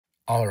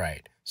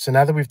Alright, so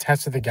now that we've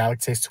tested the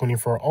Galaxy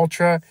S24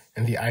 Ultra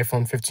and the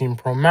iPhone 15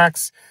 Pro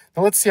Max,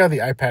 now let's see how the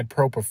iPad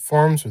Pro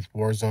performs with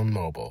Warzone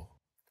Mobile.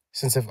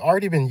 Since I've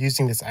already been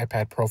using this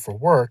iPad Pro for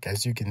work,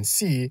 as you can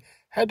see,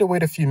 I had to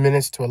wait a few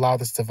minutes to allow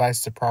this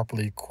device to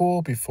properly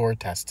cool before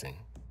testing.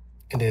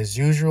 And as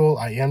usual,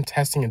 I am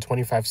testing in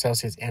 25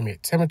 Celsius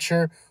ambient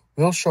temperature,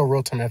 will show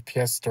real-time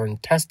FPS during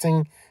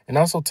testing, and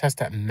also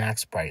test at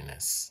max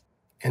brightness.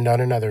 And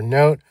on another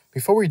note,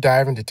 before we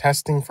dive into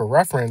testing, for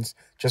reference,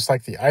 just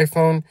like the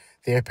iPhone,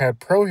 the iPad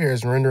Pro here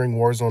is rendering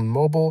Warzone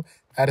Mobile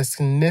at a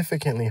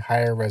significantly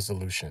higher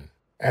resolution.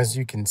 As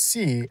you can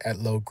see, at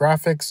low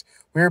graphics,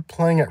 we are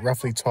playing at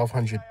roughly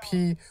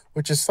 1200p,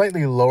 which is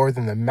slightly lower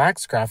than the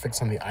max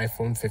graphics on the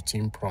iPhone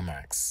 15 Pro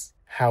Max.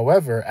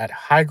 However, at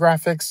high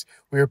graphics,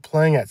 we are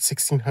playing at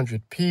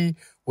 1600p,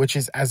 which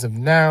is, as of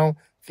now,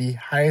 the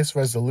highest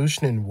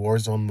resolution in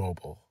Warzone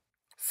Mobile.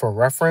 For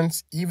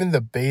reference, even the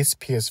base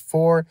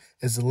PS4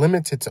 is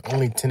limited to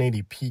only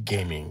 1080p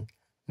gaming.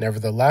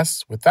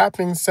 Nevertheless, with that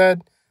being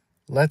said,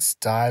 let's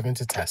dive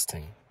into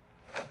testing.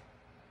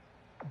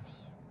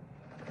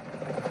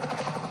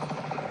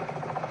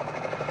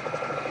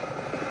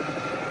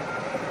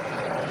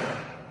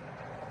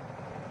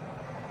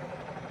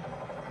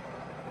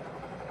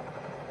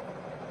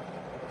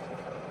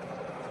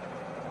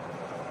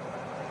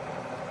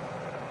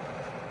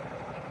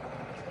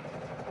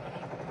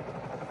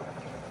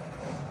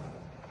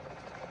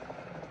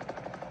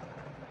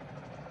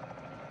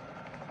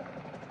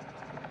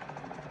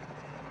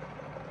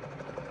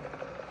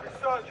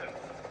 Resurgence.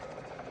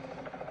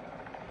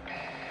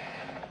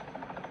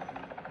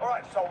 All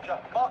right, soldier,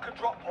 mark a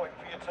drop point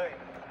for your team.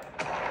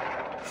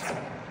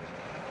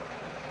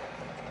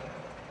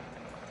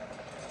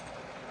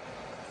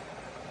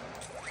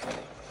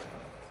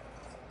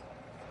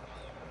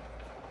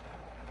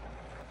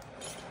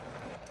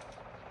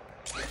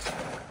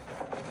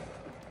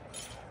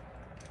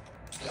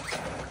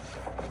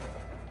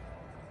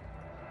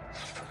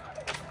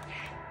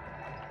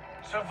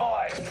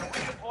 Survive to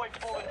redeploy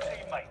fallen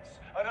teammates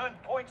and earn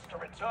points to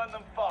return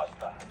them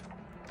faster.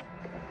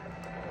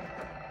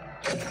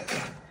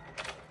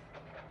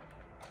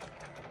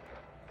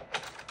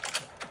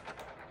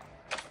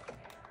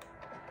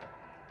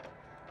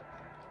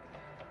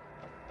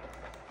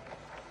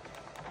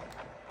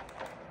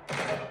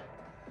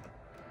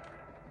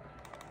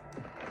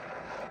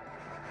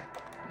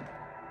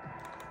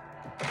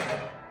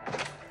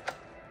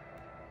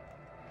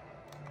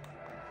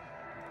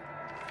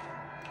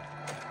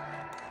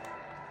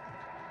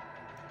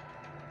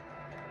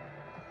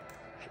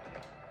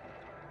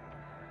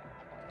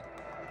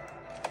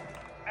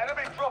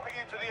 Enemy dropping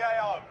into the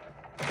AO.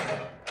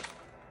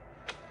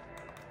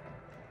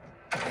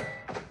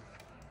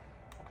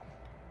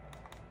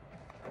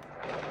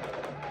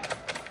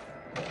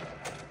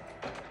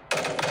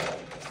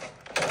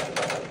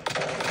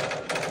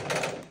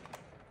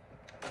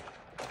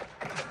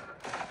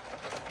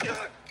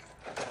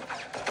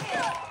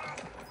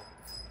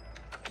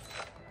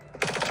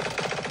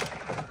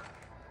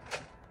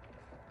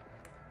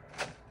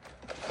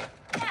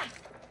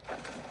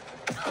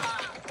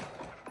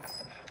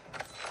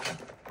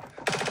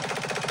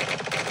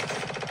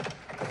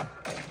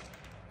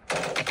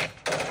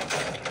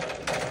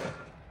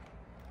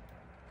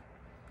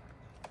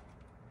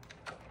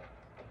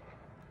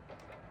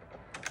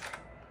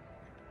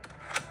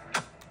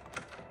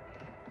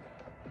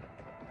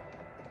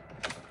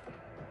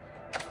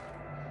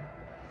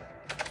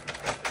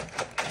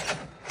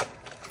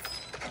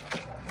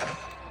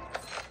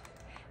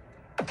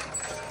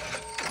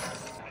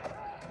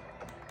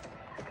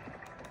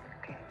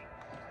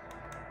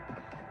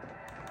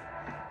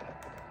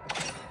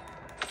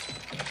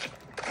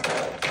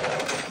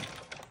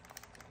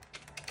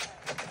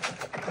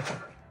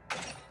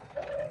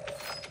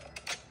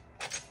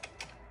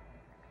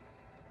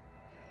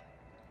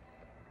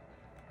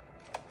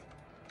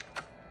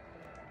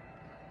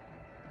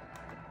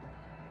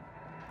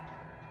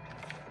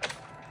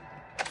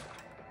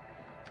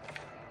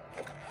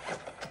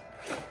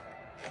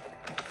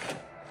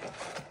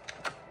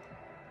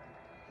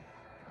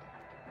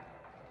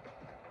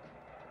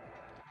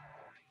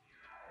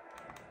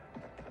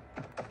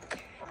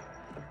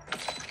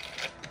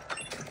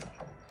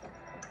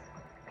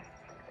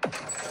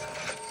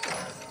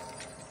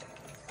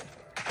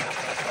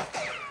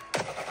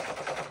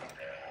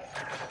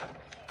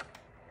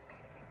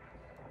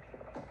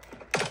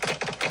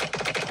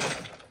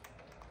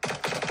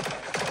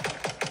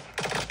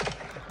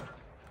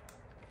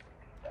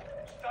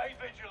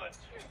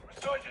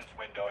 Resurgence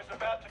window is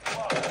about to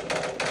close.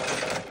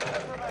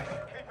 Information,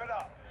 keep it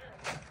up.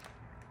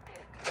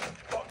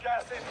 Got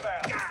gas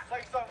inbound.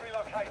 Safe zone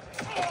relocated.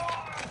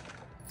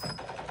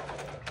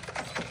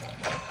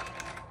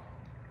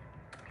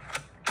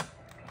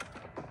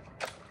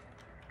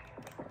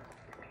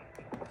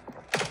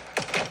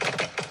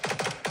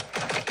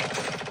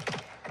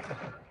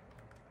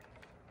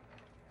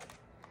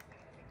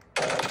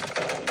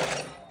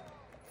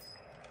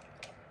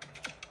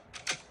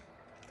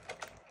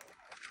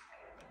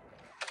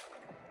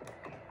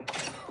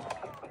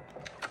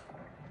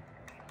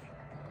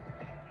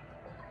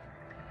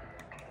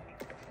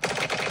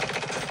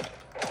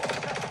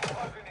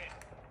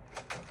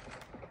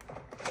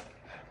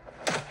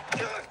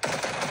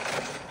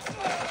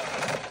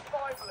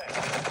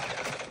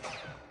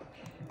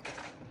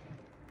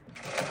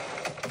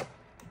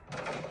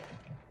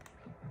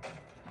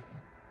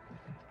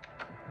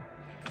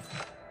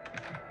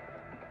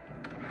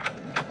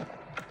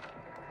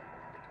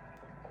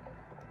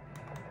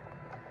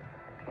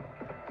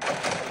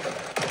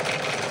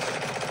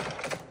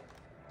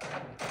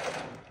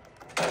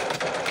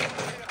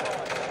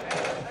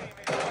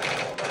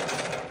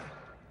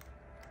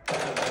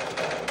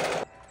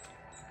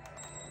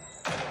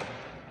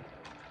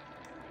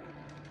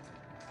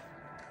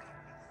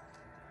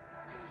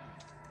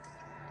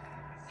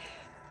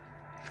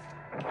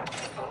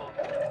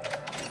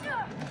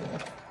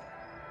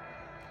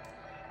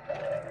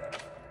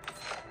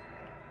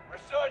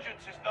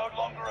 Resurgence is no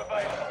longer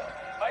available.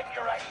 Make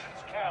your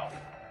actions count.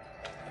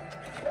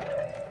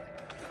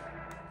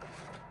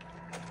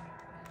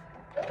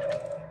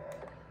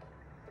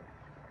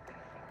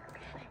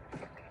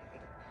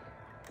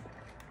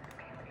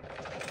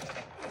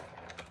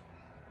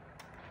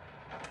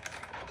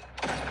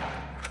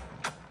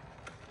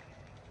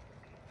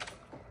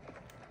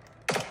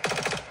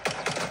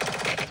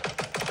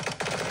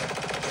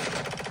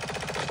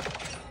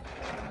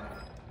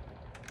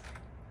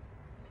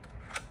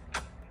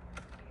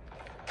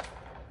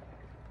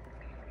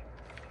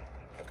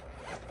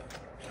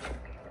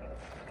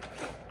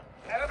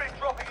 Enemy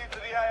dropping into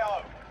the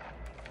AO.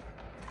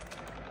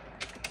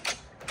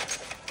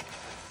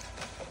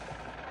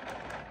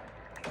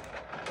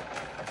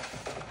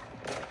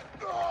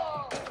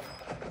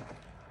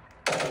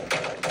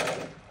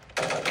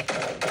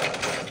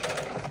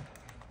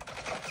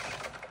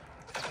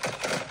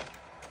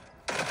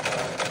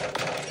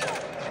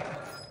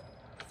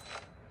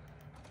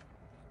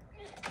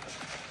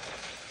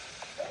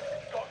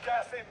 Got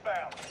gas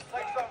inbound.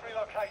 Safe zone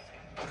relocated.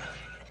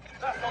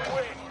 That's a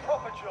win.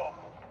 Proper job.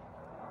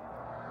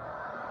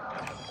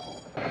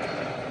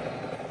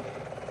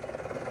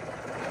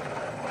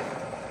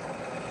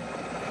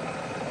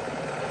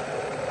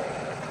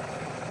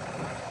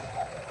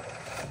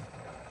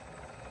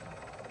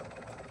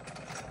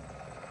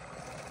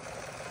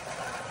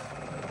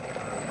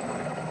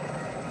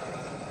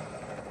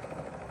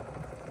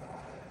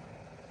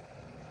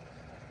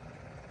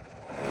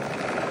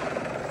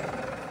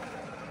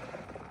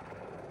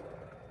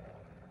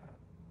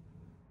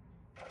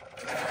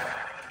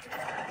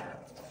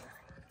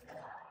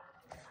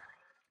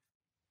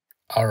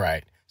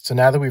 Alright, so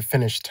now that we've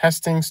finished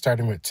testing,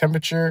 starting with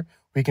temperature,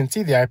 we can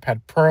see the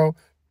iPad Pro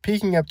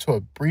peaking up to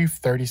a brief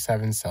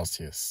 37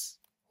 Celsius,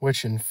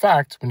 which in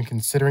fact, when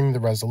considering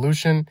the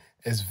resolution,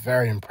 is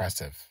very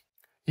impressive.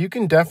 You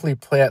can definitely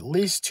play at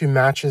least 2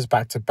 matches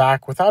back to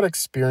back without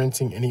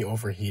experiencing any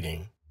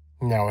overheating.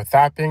 Now with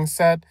that being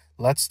said,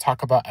 let's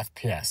talk about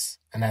FPS.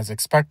 And as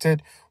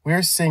expected, we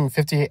are seeing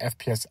 58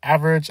 FPS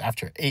average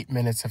after 8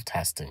 minutes of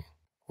testing,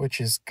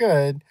 which is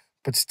good,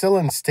 but still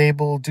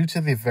unstable due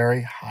to the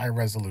very high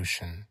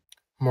resolution.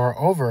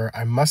 Moreover,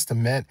 I must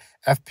admit,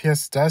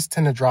 FPS does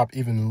tend to drop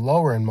even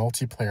lower in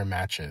multiplayer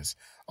matches.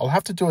 I'll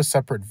have to do a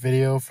separate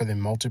video for the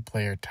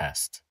multiplayer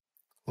test.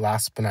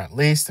 Last but not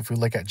least, if we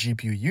look at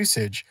GPU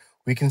usage,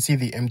 we can see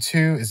the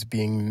M2 is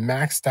being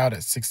maxed out at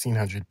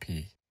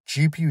 1600p.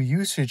 GPU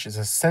usage is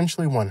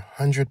essentially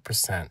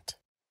 100%.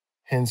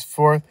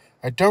 Henceforth,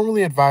 I don't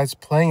really advise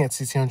playing at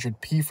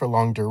 1600p for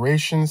long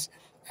durations,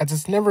 as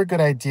it's never a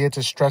good idea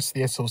to stretch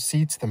the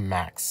SoC to the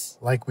max,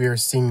 like we are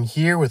seeing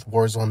here with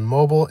Warzone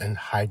Mobile and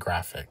high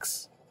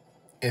graphics.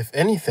 If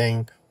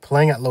anything,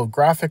 playing at low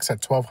graphics at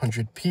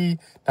 1200p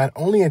not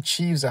only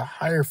achieves a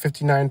higher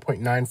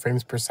 59.9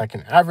 frames per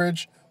second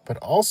average, but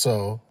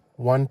also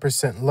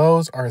 1%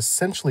 lows are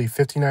essentially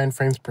 59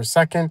 frames per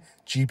second,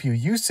 GPU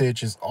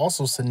usage is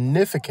also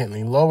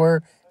significantly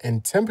lower,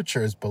 and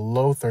temperature is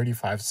below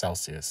 35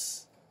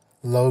 Celsius.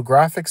 Low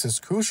graphics is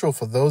crucial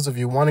for those of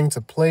you wanting to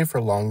play for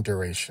long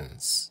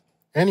durations.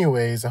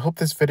 Anyways, I hope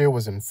this video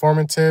was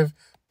informative.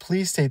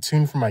 Please stay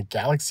tuned for my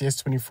Galaxy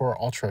S24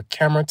 Ultra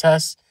camera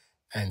test,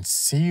 and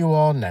see you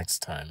all next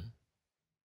time.